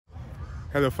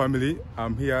Hello family,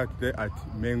 I'm here today at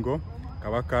Mengo,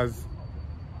 Kawaka's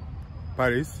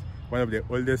Palace, one of the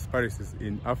oldest palaces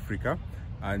in Africa,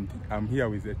 and I'm here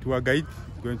with a tour guide.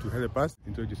 He's going to help us.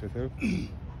 Introduce yourself.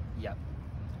 Yeah,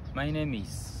 my name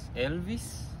is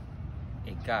Elvis,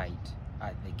 a guide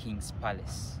at the King's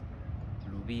Palace,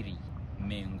 Lubiri,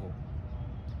 Mengo.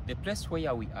 The place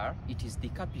where we are, it is the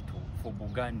capital for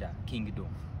Buganda Kingdom.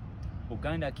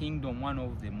 Buganda Kingdom, one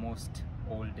of the most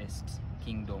oldest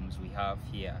kingdoms we have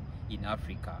here in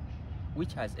Africa,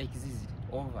 which has existed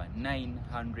over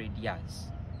 900 years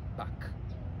back.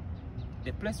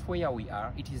 The place where we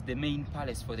are, it is the main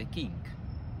palace for the king.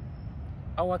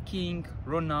 Our king,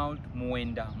 Ronald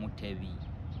Muwenda Mutebi,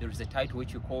 there is a title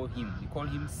which we call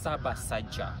him Saba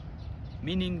Saja,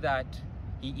 meaning that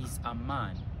he is a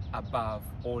man above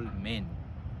all men.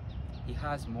 He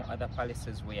has more other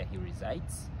palaces where he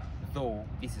resides, though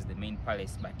this is the main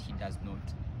palace, but he does not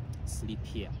sleep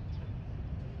here.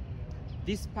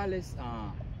 This palace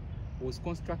was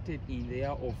constructed in the year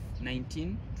of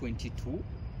 1922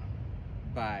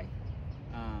 by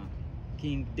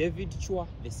King David Chwa,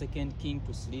 the second king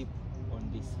to sleep on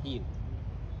this hill.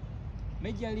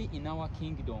 Majorly in our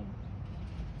kingdom,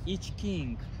 each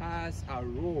king has a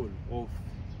role of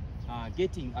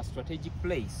getting a strategic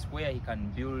place where he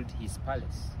can build his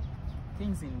palace.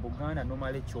 Kings in Buganda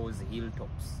normally chose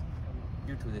hilltops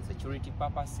due to the security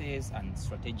purposes and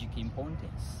strategic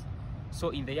importance. So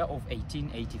in the year of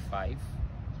 1885,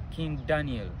 King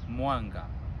Daniel Mwanga,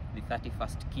 the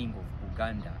 31st king of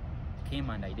Uganda,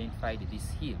 came and identified this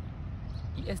hill.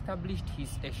 He established his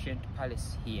ancient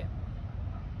palace here.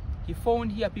 He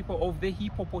found here people of the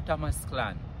hippopotamus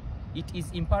clan. It is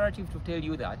imperative to tell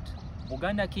you that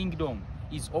Buganda Kingdom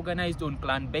is organized on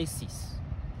clan basis.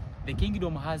 The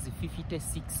kingdom has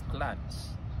 56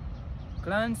 clans.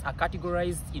 Clans are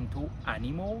categorized into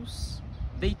animals.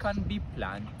 They can be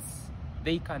plants,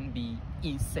 they can be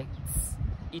insects,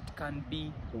 it can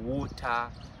be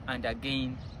water, and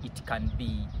again it can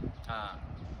be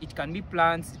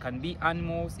plants, it can be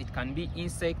animals, it can be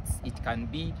insects, it can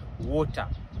be water.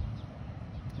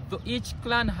 Though each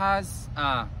clan has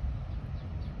a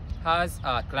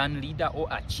clan leader or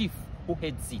a chief who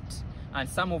heads it, and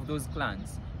some of those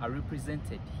clans are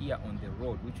represented here on the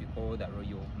road, which we call the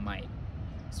Royal Mile.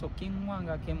 So King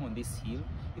Mwanga came on this hill.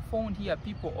 He found here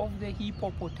people of the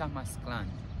hippopotamus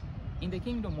clan. In the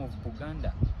kingdom of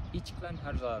Buganda, each clan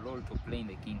has a role to play in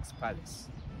the king's palace.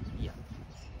 Yeah.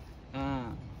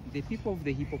 The people of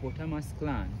the hippopotamus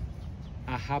clan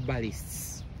are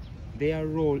herbalists. Their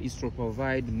role is to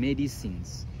provide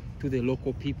medicines to the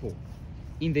local people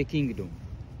in the kingdom.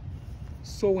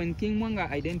 So when King Mwanga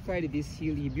identified this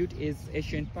hill, he built his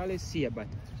ancient palace here, but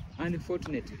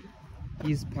unfortunately,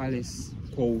 his palace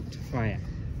caught fire.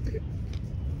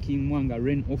 King Mwanga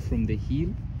ran off from the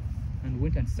hill and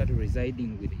went and started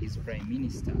residing with his prime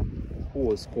minister, who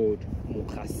was called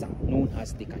Mukasa, known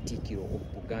as the Katikiro of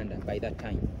Buganda by that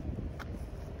time.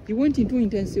 He went into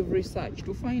intensive research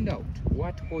to find out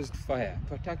what caused fire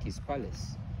to attack his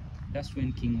palace. That's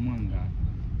when King Mwanga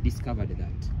discovered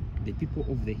that the people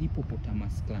of the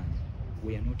hippopotamus clan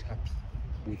were not happy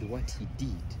with what he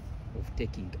did of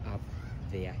taking up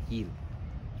their hill.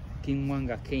 King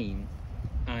Mwanga came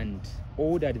and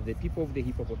ordered the people of the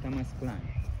hippopotamus clan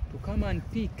to come and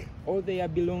pick all their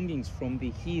belongings from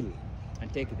the hill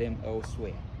and take them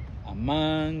elsewhere.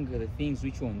 Among the things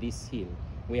which were on this hill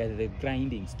were the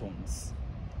grinding stones.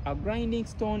 A grinding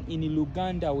stone in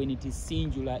Uganda, when it is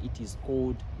singular, it is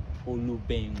called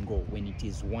Olubengo when it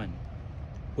is one.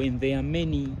 When there are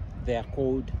many, they are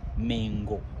called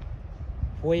Mengo,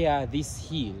 where this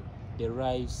hill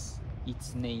derives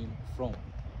its name from.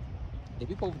 The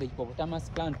people of the hippopotamus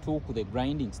clan took the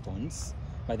grinding stones,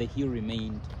 but the hill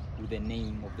remained with the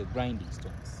name of the grinding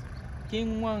stones.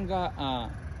 King Mwanga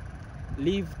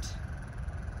lived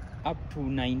up to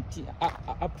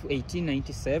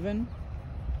 1897,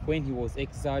 when he was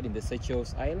exiled in the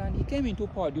Seychelles Island. He came into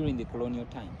power during the colonial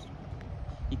times.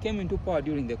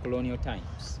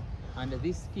 And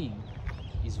this king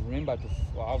is remembered to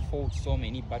have fought so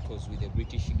many battles with the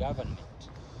British government,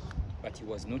 but he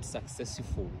was not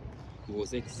successful. He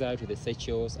was exiled to the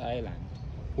Seychelles Island,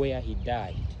 where he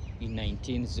died in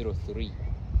 1903.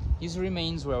 His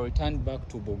remains were returned back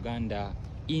to Buganda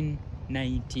in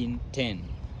 1910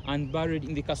 and buried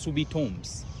in the Kasubi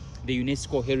Tombs, the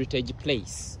UNESCO heritage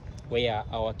place where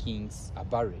our kings are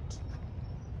buried.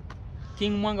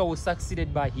 King Mwanga was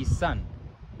succeeded by his son.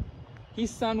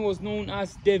 His son was known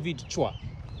as David Chwa,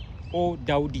 or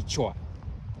Daudi Chwa.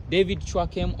 David Chwa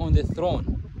came on the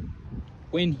throne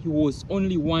when he was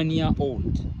only 1 year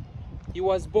old. He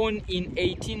was born in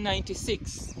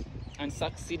 1896 and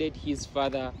succeeded his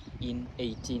father in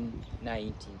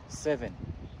 1897.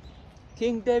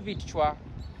 King David Chwa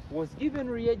was given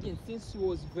regent since he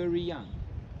was very young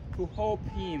to help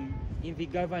him in the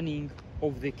governing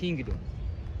of the kingdom.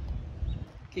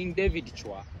 King David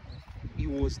Chwa, he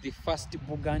was the first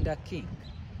Buganda king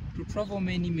to travel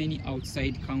many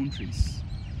outside countries.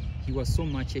 He was so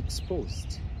much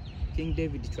exposed. King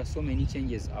David Chwa saw many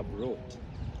changes abroad.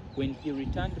 When he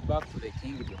returned back to the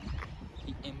kingdom,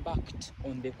 he embarked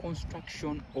on the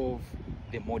construction of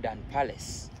the modern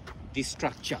palace, this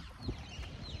structure.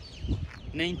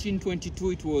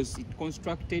 1922 it was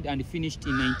constructed and finished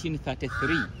in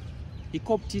 1933. He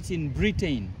copied it in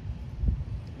Britain.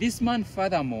 This man,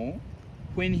 furthermore,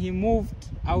 when he moved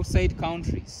outside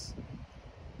countries,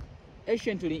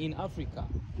 anciently in Africa,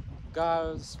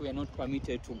 girls were not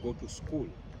permitted to go to school.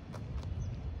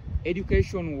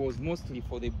 Education was mostly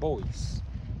for the boys.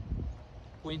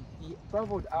 When he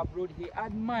traveled abroad, he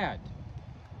admired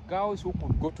girls who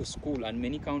could go to school, and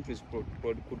many countries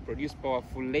could produce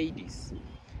powerful ladies.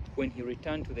 When he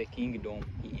returned to the kingdom,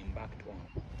 he embarked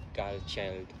on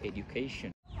girl-child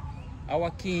education.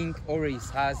 Our king always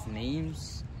has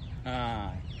names.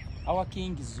 Our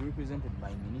king is represented by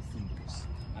many symbols,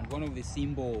 and one of the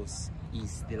symbols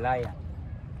is the lion.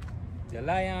 The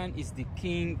lion is the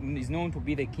king, is known to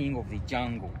be the king of the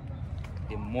jungle,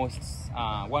 the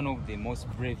one of the most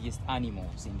bravest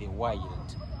animals in the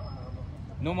wild.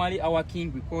 Normally, our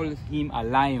king, we call him a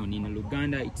lion. In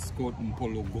Uganda, it's called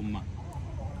Mpologoma,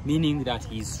 meaning that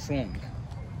he is strong.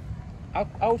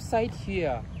 Outside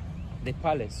here, the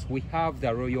palace, we have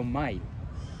the Royal Mile.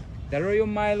 The Royal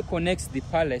Mile connects the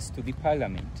palace to the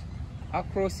parliament.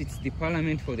 Across, it's the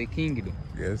parliament for the kingdom.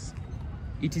 Yes.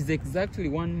 It is exactly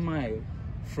 1 mile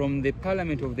from the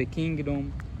parliament of the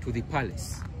kingdom to the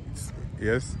palace.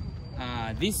 Yes.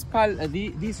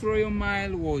 This Royal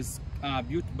Mile was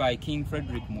built by King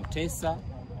Frederick Mutesa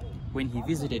when he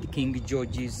visited King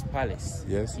George's palace,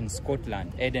 yes, in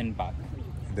Scotland, Edinburgh.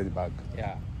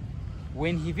 Yeah.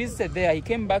 When he visited there, he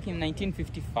came back in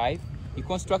 1955. He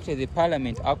constructed the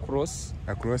parliament across.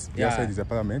 Across? The other side is the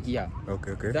parliament? Yeah.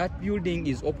 Okay, okay. That building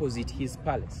is opposite his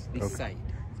palace, this side.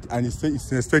 And it's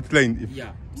in a straight line?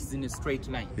 Yeah, it's in a straight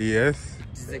line. Yes.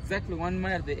 It's exactly 1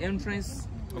 mile at the entrance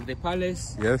of the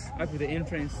palace, yes, up to the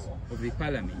entrance of the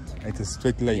parliament. It's a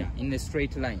straight line? Yeah, in a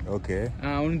straight line. Okay.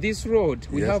 On this road,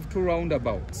 we have 2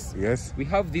 roundabouts. Yes. We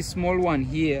have this small one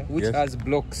here, which has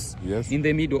blocks, yes, in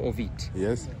the middle of it.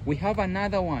 Yes. We have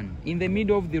another one in the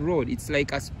middle of the road. It's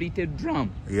like a splitted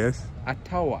drum. Yes. A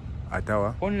tower. A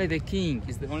tower. Only the king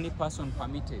is the only person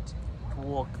permitted to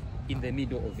walk in the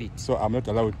middle of it. So I'm not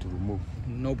allowed to move?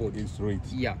 Nobody. Through it?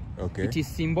 Yeah. Okay. It is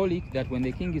symbolic that when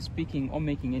the king is speaking or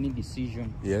making any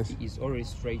decision, yes, he is always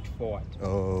straightforward.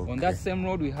 Oh, okay. On that same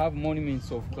road, we have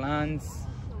monuments of clans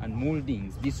and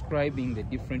moldings describing the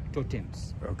different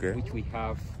totems, okay, which we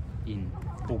have in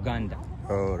Uganda.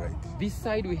 All right. This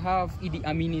side we have Idi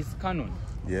Amin's cannon.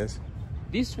 Yes.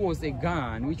 This was a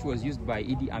gun which was used by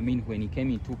Idi Amin when he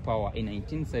came into power in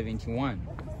 1971.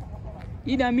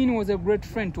 Idi Amin was a great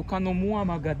friend to Colonel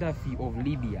Muammar Gaddafi of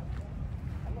Libya.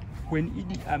 When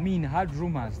Idi Amin had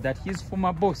rumors that his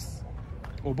former boss,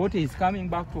 Obote, is coming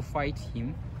back to fight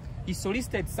him, he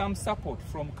solicited some support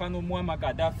from Colonel Muammar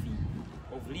Gaddafi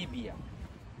of Libya,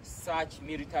 such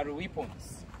military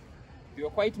weapons. There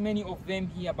were quite many of them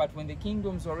here, but when the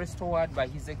kingdoms were restored by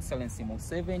His Excellency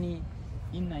Museveni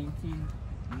in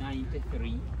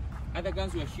 1993, other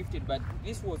guns were shifted, but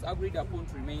this was agreed upon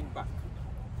to remain back,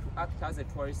 act as a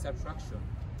tourist attraction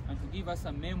and to give us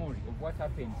a memory of what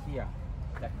happened here,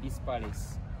 that this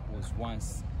palace was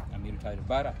once a military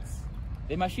barracks.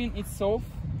 The machine itself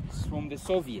is from the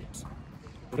Soviet,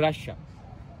 Russia.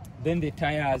 Then the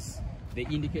tires, they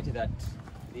indicate that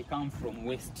they come from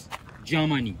West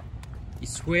Germany.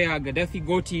 It's where Gaddafi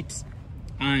got it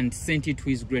and sent it to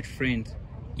his great friend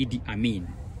Idi Amin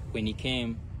when he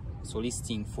came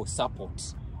soliciting for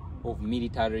support of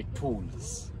military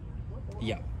tools.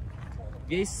 Yeah.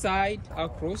 This side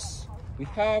across, we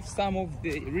have some of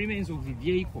the remains of the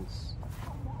vehicles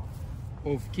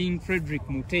of King Frederick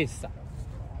Mutesa.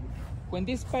 When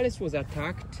this palace was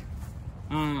attacked,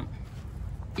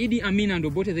 Idi Amin and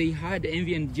Obote, they had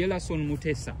envy and jealous on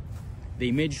Mutesa.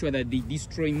 They made sure that they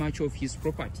destroy much of his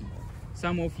property.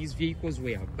 Some of his vehicles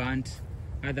were burnt,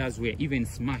 others were even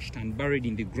smashed and buried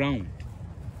in the ground.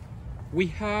 We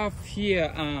have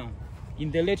here,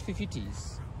 in the late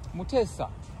 50s, Mutesa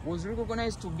was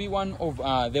recognized to be one of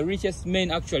the richest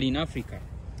men actually in Africa.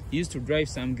 He used to drive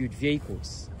some good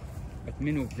vehicles, but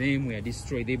many of them were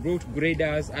destroyed. They brought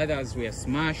graders, others were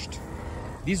smashed.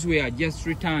 These were just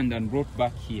returned and brought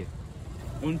back here.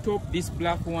 On top, this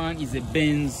black one is a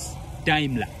Benz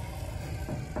Daimler.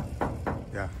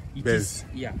 Yeah, It Benz. is,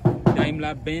 yeah,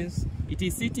 Daimler Benz. It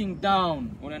is sitting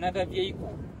down on another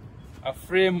vehicle, a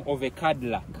frame of a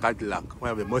Cadillac. Cadillac,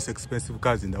 one of the most expensive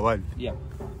cars in the world. Yeah.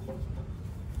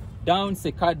 Down's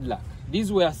a Cadillac.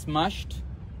 These were smashed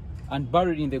and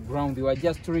buried in the ground. They were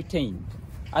just retained.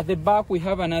 At the back, we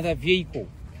have another vehicle,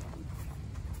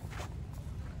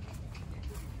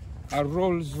 a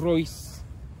Rolls-Royce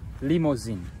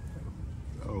limousine.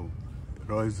 Oh,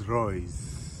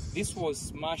 Rolls-Royce. This was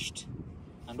smashed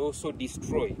and also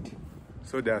destroyed.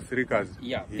 So there are 3 cars.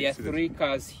 Yeah, there are 3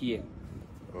 cars here.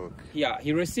 Okay. Yeah,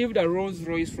 he received a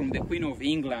Rolls-Royce from the Queen of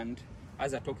England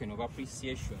as a token of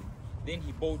appreciation. Then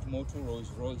he bought more 2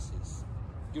 Rolls-Royces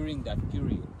during that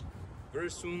period. Very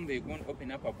soon they're going to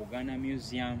open up a Buganda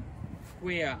museum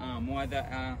where more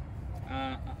other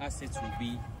assets will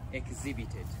be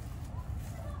exhibited.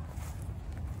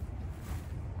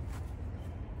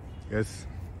 Yes.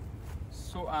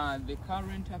 So the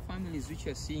current families which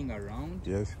you're seeing around,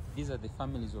 Yes. these are the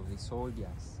families of the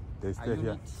soldiers. They stay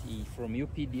here. From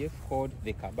UPDF called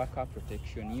the Kabaka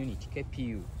Protection Unit,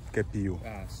 KPU. KPU.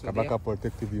 So Kabaka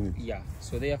Protective Unit. yeah,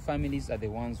 so their families are the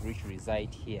ones which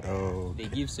reside here. Oh, They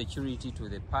give security to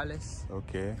the palace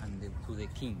okay. and to the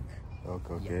king.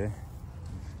 Okay, okay.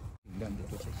 Down the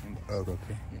torture chamber. Okay,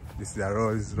 okay. Yeah. This is the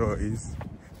Rolls-Royce,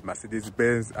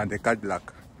 Mercedes-Benz, and the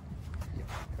Cadillac.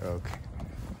 Yeah. Okay.